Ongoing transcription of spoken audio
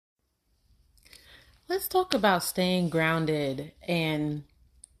Let's talk about staying grounded and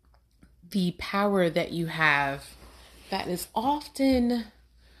the power that you have that is often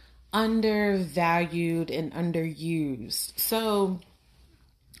undervalued and underused. So,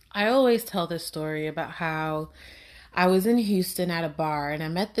 I always tell this story about how I was in Houston at a bar and I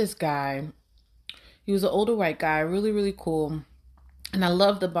met this guy. He was an older white guy, really, really cool. And I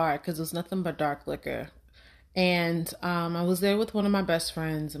loved the bar because it was nothing but dark liquor. And I was there with one of my best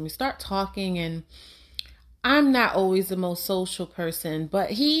friends, and we start talking, and I'm not always the most social person, but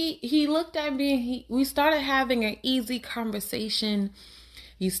he looked at me and we started having an easy conversation.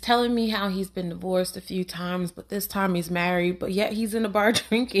 He's telling me how he's been divorced a few times, but this time he's married, but yet he's in a bar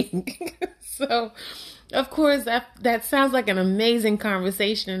drinking. So, of course, that sounds like an amazing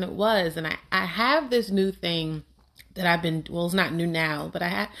conversation, and it was. And I have this new thing that well, it's not new now, but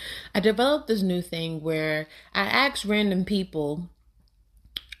I developed this new thing where I ask random people,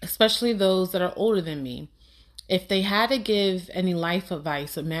 especially those that are older than me, if they had to give any life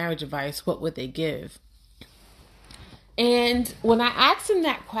advice or marriage advice, what would they give? And when I asked him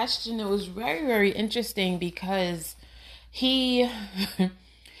that question, it was very, very interesting because he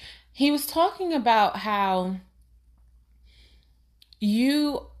he was talking about how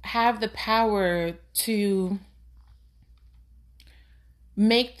you have the power to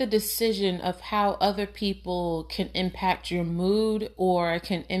make the decision of how other people can impact your mood or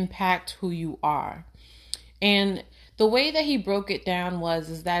can impact who you are. And the way that he broke it down was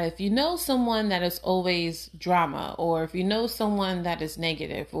is that if you know someone that is always drama, or if you know someone that is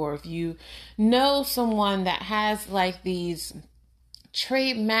negative, or if you know someone that has like these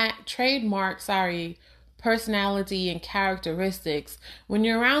trademark personality and characteristics, when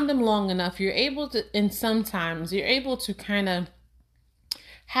you're around them long enough, you're able to, and sometimes you're able to kind of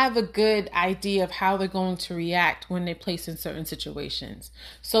have a good idea of how they're going to react when they're placed in certain situations.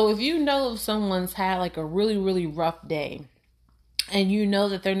 So if you know if someone's had like a really, really rough day and you know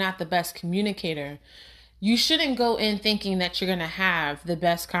that they're not the best communicator, you shouldn't go in thinking that you're going to have the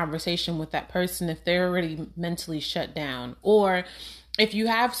best conversation with that person if they're already mentally shut down. Or if you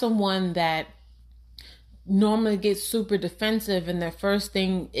have someone that normally get super defensive and their first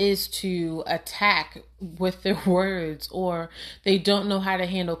thing is to attack with their words, or they don't know how to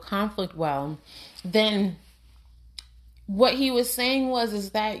handle conflict well, then what he was saying was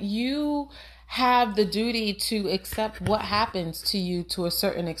is that you have the duty to accept what happens to you to a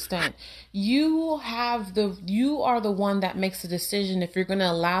certain extent. You are the one that makes the decision if you're going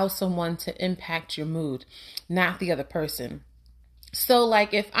to allow someone to impact your mood, not the other person. So,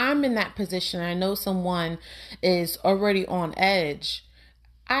 like, if I'm in that position, I know someone is already on edge.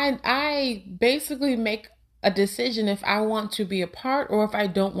 I basically make a decision if I want to be a part or if I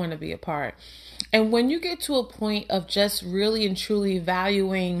don't want to be a part. And when you get to a point of just really and truly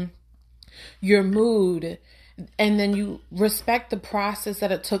valuing your mood, and then you respect the process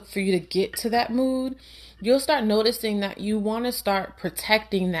that it took for you to get to that mood, you'll start noticing that you want to start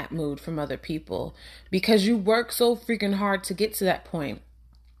protecting that mood from other people because you work so freaking hard to get to that point.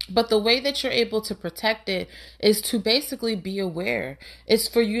 But the way that you're able to protect it is to basically be aware. It's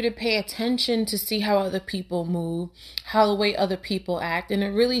for you to pay attention to see how other people move, how the way other people act. And it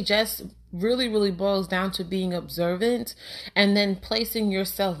really just really boils down to being observant and then placing your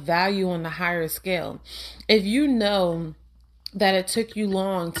self-value on the higher scale. If you know that it took you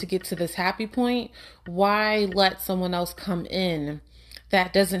long to get to this happy point, why let someone else come in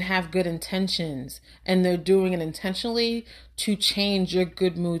that doesn't have good intentions and they're doing it intentionally to change your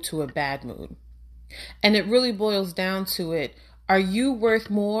good mood to a bad mood? And it really boils down to it. Are you worth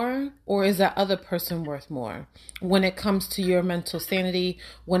more, or is that other person worth more when it comes to your mental sanity,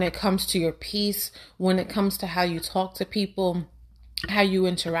 when it comes to your peace, when it comes to how you talk to people, how you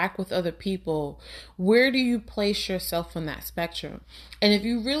interact with other people? Where do you place yourself on that spectrum? And if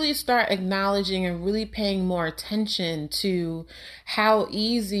you really start acknowledging and really paying more attention to how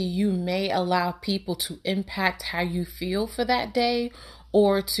easy you may allow people to impact how you feel for that day,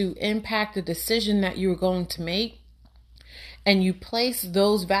 or to impact the decision that you're going to make, and you place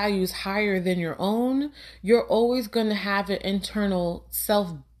those values higher than your own, you're always going to have an internal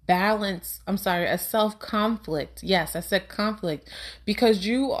a self conflict. Yes, I said conflict, because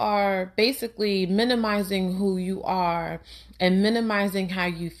you are basically minimizing who you are and minimizing how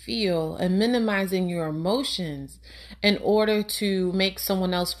you feel and minimizing your emotions in order to make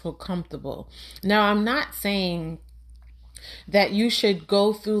someone else feel comfortable. Now, I'm not saying that you should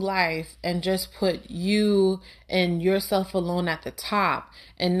go through life and just put you and yourself alone at the top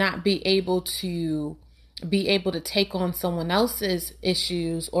and not be able to take on someone else's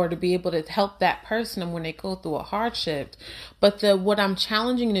issues or to be able to help that person when they go through a hardship. But what I'm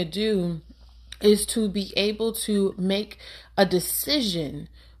challenging you to do is to be able to make a decision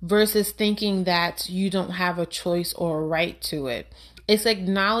versus thinking that you don't have a choice or a right to it. It's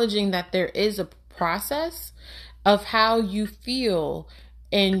acknowledging that there is a process of how you feel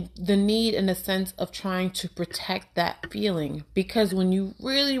and the need and the sense of trying to protect that feeling. Because when you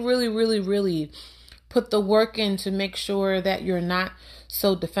really, really, really, really put the work in to make sure that you're not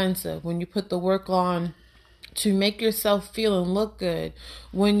so defensive, when you put the work on to make yourself feel and look good,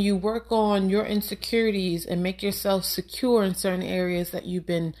 when you work on your insecurities and make yourself secure in certain areas that you've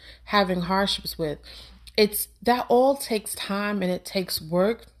been having hardships with, it's that all takes time and it takes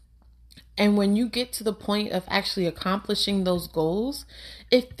work. And when you get to the point of actually accomplishing those goals,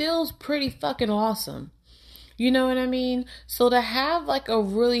 it feels pretty fucking awesome. You know what I mean? So to have like a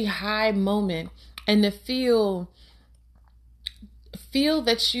really high moment and to feel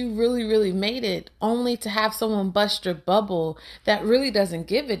that you really, really made it, only to have someone bust your bubble that really doesn't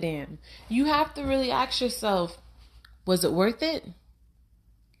give a damn. You have to really ask yourself, was it worth it?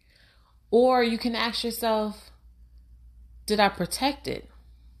 Or you can ask yourself, did I protect it?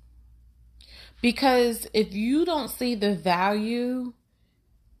 Because if you don't see the value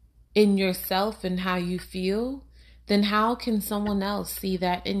in yourself and how you feel, then how can someone else see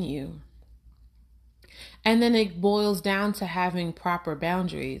that in you? And then it boils down to having proper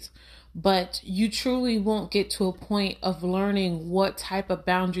boundaries. But you truly won't get to a point of learning what type of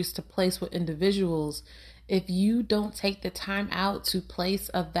boundaries to place with individuals if you don't take the time out to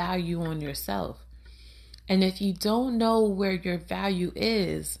place a value on yourself. And if you don't know where your value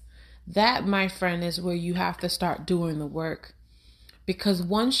is, that, my friend, is where you have to start doing the work. Because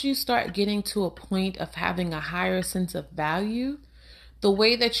once you start getting to a point of having a higher sense of value, the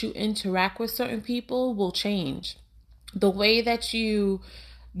way that you interact with certain people will change. The way that you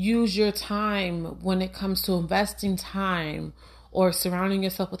use your time when it comes to investing time or surrounding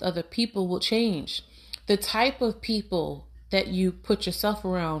yourself with other people will change. The type of people that you put yourself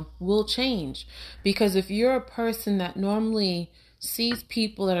around will change. Because if you're a person that normally sees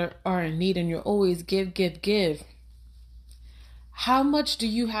people that are in need and you're always give, how much do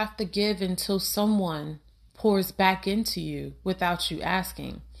you have to give until someone pours back into you without you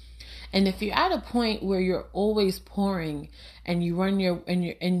asking? And if you're at a point where you're always pouring and you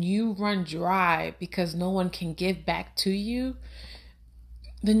run dry because no one can give back to you,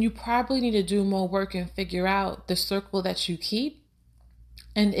 then you probably need to do more work and figure out the circle that you keep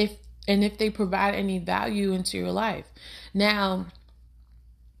and if they provide any value into your life. Now,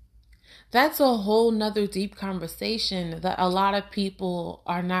 that's a whole nother deep conversation that a lot of people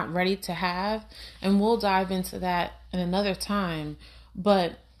are not ready to have. And we'll dive into that in another time.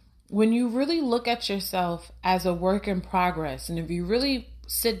 But when you really look at yourself as a work in progress, and if you really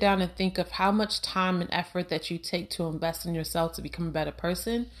sit down and think of how much time and effort that you take to invest in yourself to become a better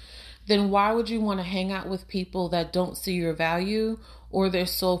person, then why would you want to hang out with people that don't see your value or their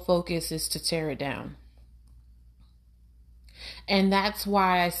sole focus is to tear it down? And that's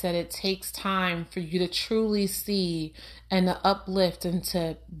why I said it takes time for you to truly see and to uplift and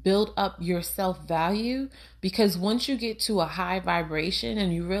to build up your self-value. Because once you get to a high vibration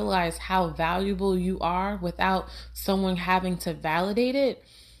and you realize how valuable you are without someone having to validate it,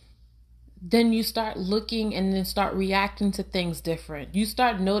 then you start looking and then start reacting to things different. You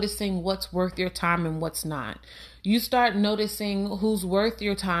start noticing what's worth your time and what's not. You start noticing who's worth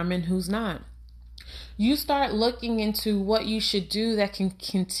your time and who's not. You start looking into what you should do that can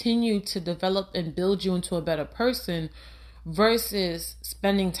continue to develop and build you into a better person versus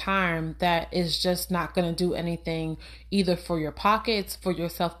spending time that is just not going to do anything either for your pockets, for your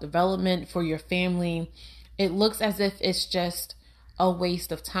self-development, for your family. It looks as if it's just a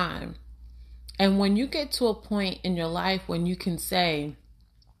waste of time. And when you get to a point in your life when you can say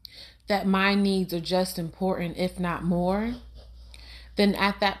that my needs are just important, if not more, then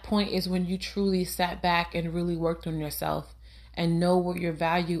at that point is when you truly sat back and really worked on yourself and know what your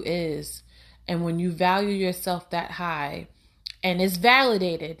value is. And when you value yourself that high and it's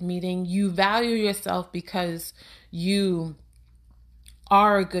validated, meaning you value yourself because you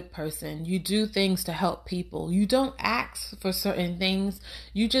are a good person. You do things to help people. You don't ask for certain things.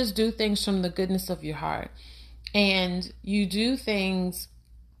 You just do things from the goodness of your heart. And you do things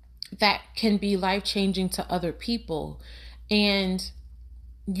that can be life-changing to other people. And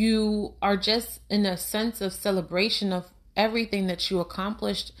you are just in a sense of celebration of everything that you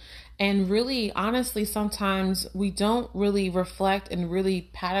accomplished. And really, honestly, sometimes we don't really reflect and really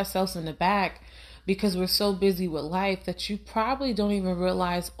pat ourselves in the back because we're so busy with life that you probably don't even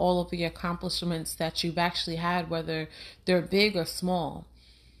realize all of the accomplishments that you've actually had, whether they're big or small.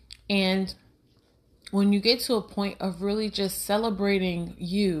 And when you get to a point of really just celebrating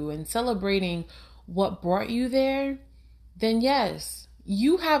you and celebrating what brought you there, then yes,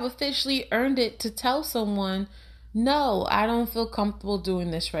 you have officially earned it to tell someone, no, I don't feel comfortable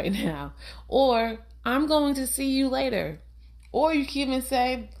doing this right now. Or I'm going to see you later. Or you can even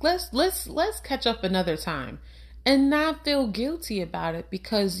say, let's catch up another time, and not feel guilty about it,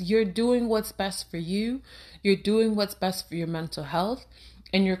 because you're doing what's best for you. You're doing what's best for your mental health,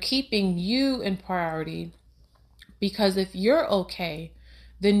 and you're keeping you in priority, because if you're okay,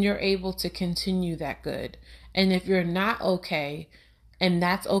 then you're able to continue that good. And if you're not okay, and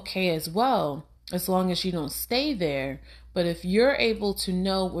that's okay as well, as long as you don't stay there. But if you're able to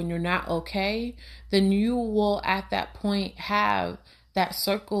know when you're not okay, then you will at that point have that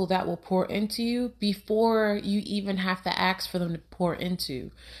circle that will pour into you before you even have to ask for them to pour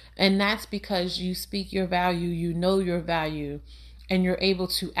into. And that's because you speak your value, you know your value, and you're able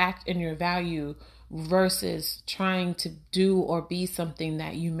to act in your value versus trying to do or be something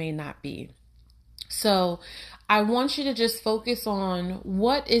that you may not be. So I want you to just focus on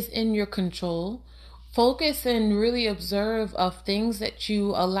what is in your control. Focus and really observe of things that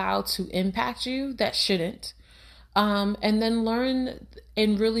you allow to impact you that shouldn't. And then learn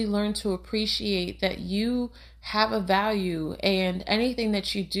and really learn to appreciate that you have a value, and anything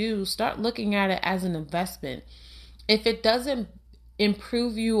that you do, start looking at it as an investment. If it doesn't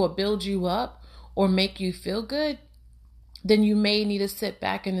improve you or build you up or make you feel good, then you may need to sit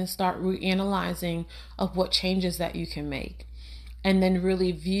back and then start reanalyzing of what changes that you can make. And then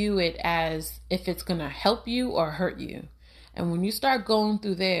really view it as if it's going to help you or hurt you. And when you start going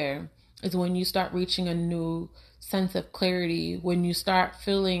through there is when you start reaching a new sense of clarity, when you start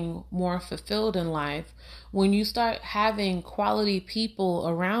feeling more fulfilled in life, when you start having quality people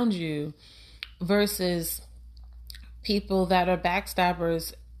around you versus people that are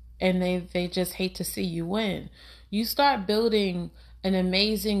backstabbers and they just hate to see you win. You start building an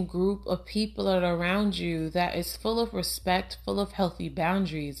amazing group of people that are around you that is full of respect, full of healthy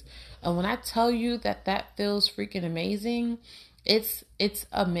boundaries. And when I tell you that that feels freaking amazing, it's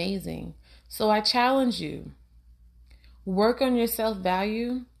amazing. So I challenge you, work on your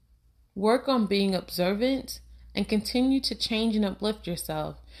self-value, work on being observant, and continue to change and uplift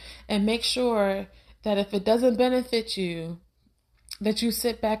yourself. And make sure that if it doesn't benefit you, that you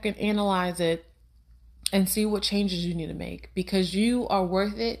sit back and analyze it and see what changes you need to make, because you are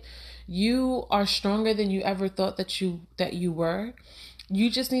worth it. You are stronger than you ever thought that you were. You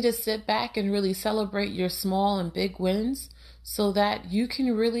just need to sit back and really celebrate your small and big wins so that you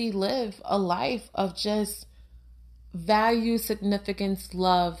can really live a life of just value, significance,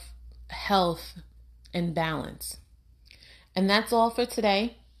 love, health, and balance. And that's all for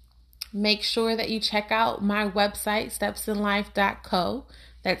today. Make sure that you check out my website, stepsinlife.co.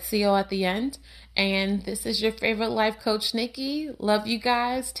 That's CO at the end. And this is your favorite life coach, Nikki. Love you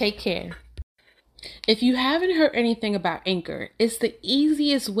guys. Take care. If you haven't heard anything about Anchor, it's the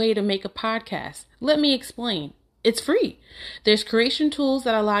easiest way to make a podcast. Let me explain. It's free. There's creation tools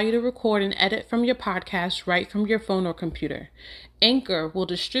that allow you to record and edit from your podcast right from your phone or computer. Anchor will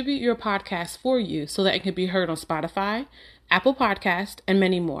distribute your podcast for you so that it can be heard on Spotify, Apple Podcast, and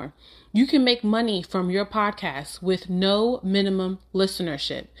many more. You can make money from your podcast with no minimum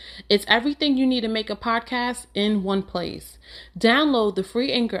listenership. It's everything you need to make a podcast in one place. Download the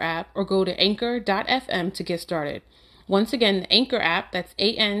free Anchor app or go to anchor.fm to get started. Once again, the Anchor app, that's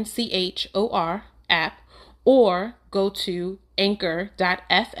ANCHOR app, or go to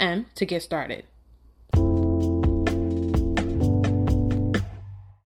anchor.fm to get started.